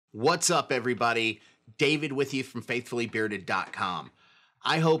What's up, everybody? David with you from FaithfullyBearded.com.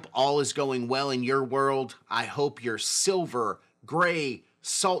 I hope all is going well in your world. I hope you're silver, gray,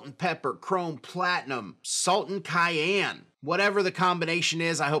 salt and pepper, chrome, platinum, salt and cayenne. Whatever the combination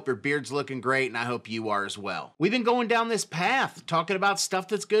is, I hope your beard's looking great, and I hope you are as well. We've been going down this path, talking about stuff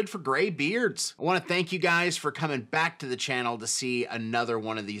that's good for gray beards. I want to thank you guys for coming back to the channel to see another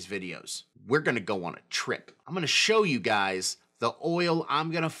one of these videos. We're going to go on a trip. I'm going to show you guys the oil I'm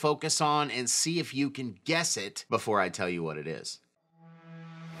going to focus on and see if you can guess it before I tell you what it is.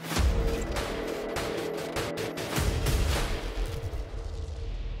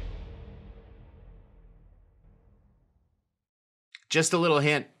 Just a little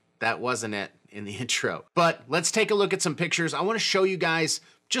hint, that wasn't it in the intro. But let's take a look at some pictures. I want to show you guys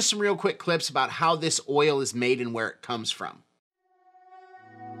just some real quick clips about how this oil is made and where it comes from.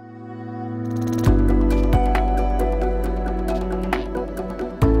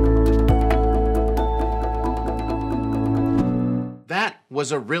 That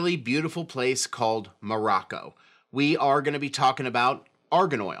was a really beautiful place called Morocco. We are going to be talking about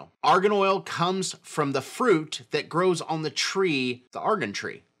argan oil. Argan oil comes from the fruit that grows on the tree, the argan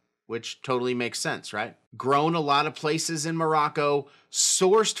tree, which totally makes sense, right? Grown a lot of places in Morocco,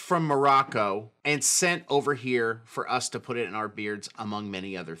 sourced from Morocco, and sent over here for us to put it in our beards, among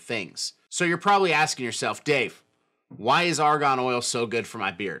many other things. So you're probably asking yourself, Dave, why is argan oil so good for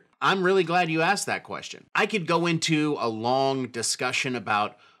my beard? I'm really glad you asked that question. I could go into a long discussion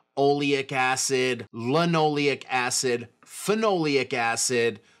about oleic acid, linoleic acid, phenolic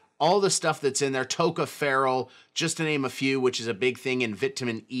acid, all the stuff that's in there, tocopherol, just to name a few, which is a big thing in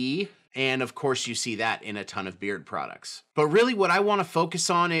vitamin E. And of course, you see that in a ton of beard products. But really what I want to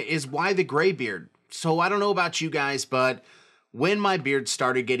focus on is why the gray beard. So I don't know about you guys, but when my beard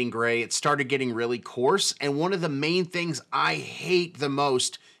started getting gray, it started getting really coarse. And one of the main things I hate the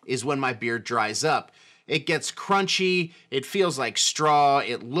most is when my beard dries up. It gets crunchy, it feels like straw,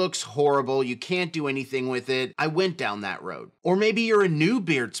 it looks horrible, you can't do anything with it. I went down that road. Or maybe you're a new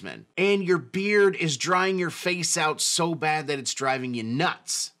beardsman and your beard is drying your face out so bad that it's driving you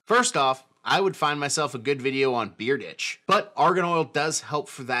nuts. First off, I would find myself a good video on beard itch, but argan oil does help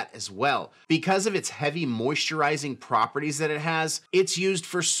for that as well. Because of its heavy moisturizing properties that it has, it's used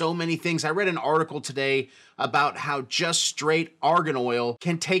for so many things. I read an article today about how just straight argan oil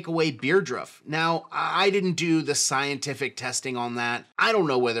can take away beard druff. Now, I didn't do the scientific testing on that. I don't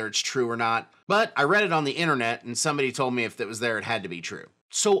know whether it's true or not, but I read it on the internet and somebody told me if it was there, it had to be true.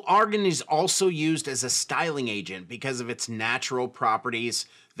 So argan is also used as a styling agent because of its natural properties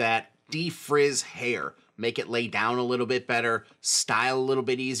that defrizz hair, make it lay down a little bit better, style a little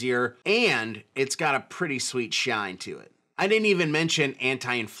bit easier, and it's got a pretty sweet shine to it. I didn't even mention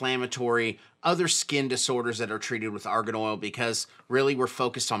anti-inflammatory, other skin disorders that are treated with argan oil because really we're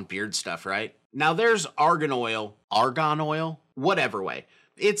focused on beard stuff, right? Now there's argan oil, whatever way.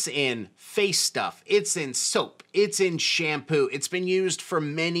 It's in face stuff, it's in soap, it's in shampoo. It's been used for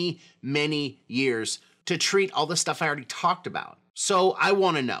many, many years to treat all the stuff I already talked about. So I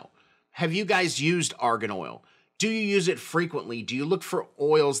want to know, have you guys used argan oil? Do you use it frequently? Do you look for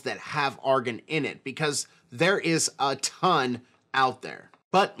oils that have argan in it? Because there is a ton out there.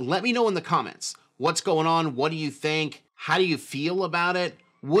 But let me know in the comments. What's going on? What do you think? How do you feel about it?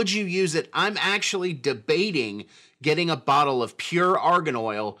 Would you use it? I'm actually debating getting a bottle of pure argan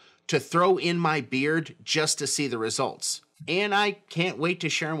oil to throw in my beard just to see the results. And I can't wait to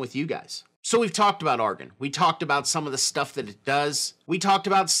share them with you guys. So we've talked about argan. We talked about some of the stuff that it does. We talked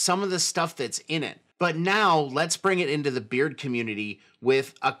about some of the stuff that's in it. But now let's bring it into the beard community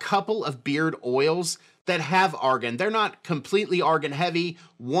with a couple of beard oils that have argan. They're not completely argan heavy.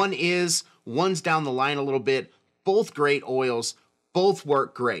 One is, one's down the line a little bit. Both great oils, both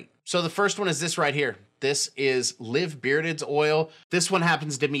work great. So the first one is this right here. This is Live Bearded's oil. This one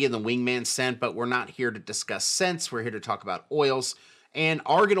happens to be in the Wingman scent, but we're not here to discuss scents. We're here to talk about oils. And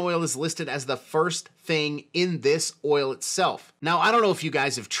argan oil is listed as the first thing in this oil itself. Now, I don't know if you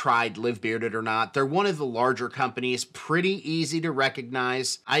guys have tried Live Bearded or not. They're one of the larger companies, pretty easy to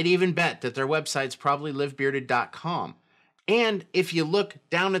recognize. I'd even bet that their website's probably livebearded.com. And if you look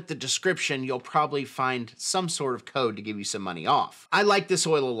down at the description, you'll probably find some sort of code to give you some money off. I like this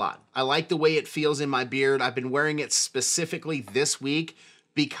oil a lot. I like the way it feels in my beard. I've been wearing it specifically this week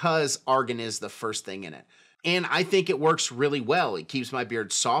because argan is the first thing in it. And I think it works really well. It keeps my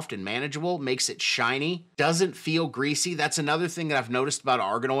beard soft and manageable, makes it shiny, doesn't feel greasy. That's another thing that I've noticed about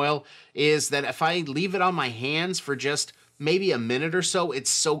argan oil is that if I leave it on my hands for just maybe a minute or so, it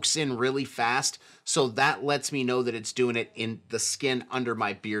soaks in really fast. So that lets me know that it's doing it in the skin under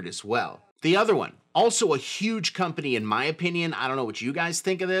my beard as well. The other one, also a huge company in my opinion, I don't know what you guys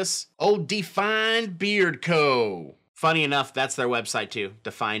think of this, Old Defined Beard Co. Funny enough, that's their website too,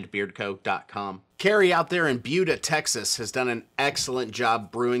 definedbeardco.com. Carrie out there in Buda, Texas has done an excellent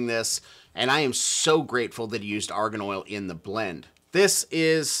job brewing this, and I am so grateful that he used argan oil in the blend. This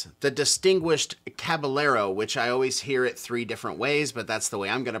is the Distinguished Caballero, which I always hear it 3 different ways, but that's the way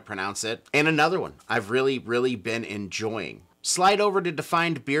I'm going to pronounce it. And another one I've really been enjoying. Slide over to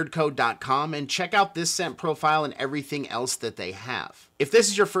definedbeardco.com and check out this scent profile and everything else that they have. If this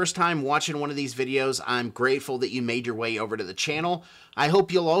is your first time watching one of these videos, I'm grateful that you made your way over to the channel. I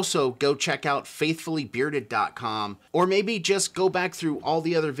hope you'll also go check out faithfullybearded.com, or maybe just go back through all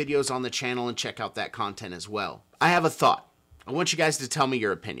the other videos on the channel and check out that content as well. I have a thought. I want you guys to tell me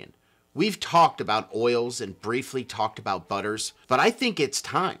your opinion. We've talked about oils and briefly talked about butters, but I think it's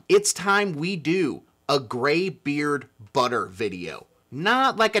time. It's time we do a gray beard butter video.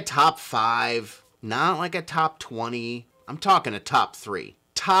 Not like a top 5, not like a top 20. I'm talking a top 3.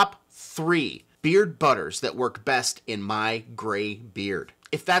 Top 3 beard butters that work best in my gray beard.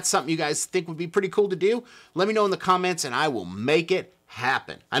 If that's something you guys think would be pretty cool to do, let me know in the comments and I will make it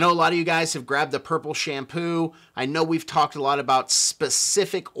happen. I know a lot of you guys have grabbed the purple shampoo. I know we've talked a lot about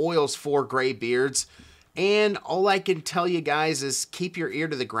specific oils for gray beards. And all I can tell you guys is keep your ear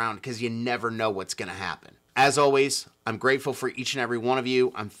to the ground because you never know what's going to happen. As always, I'm grateful for each and every one of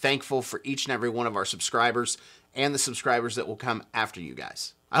you. I'm thankful for each and every one of our subscribers and the subscribers that will come after you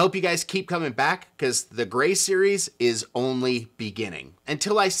guys. I hope you guys keep coming back because the Gray series is only beginning.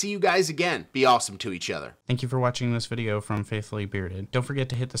 Until I see you guys again, be awesome to each other. Thank you for watching this video from Faithfully Bearded. Don't forget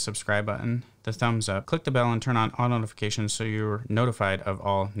to hit the subscribe button, the thumbs up, click the bell, and turn on all notifications so you're notified of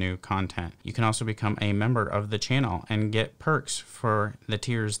all new content. You can also become a member of the channel and get perks for the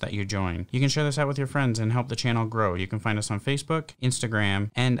tiers that you join. You can share this out with your friends and help the channel grow. You can find us on Facebook,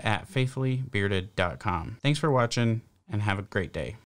 Instagram, and at faithfullybearded.com. Thanks for watching and have a great day.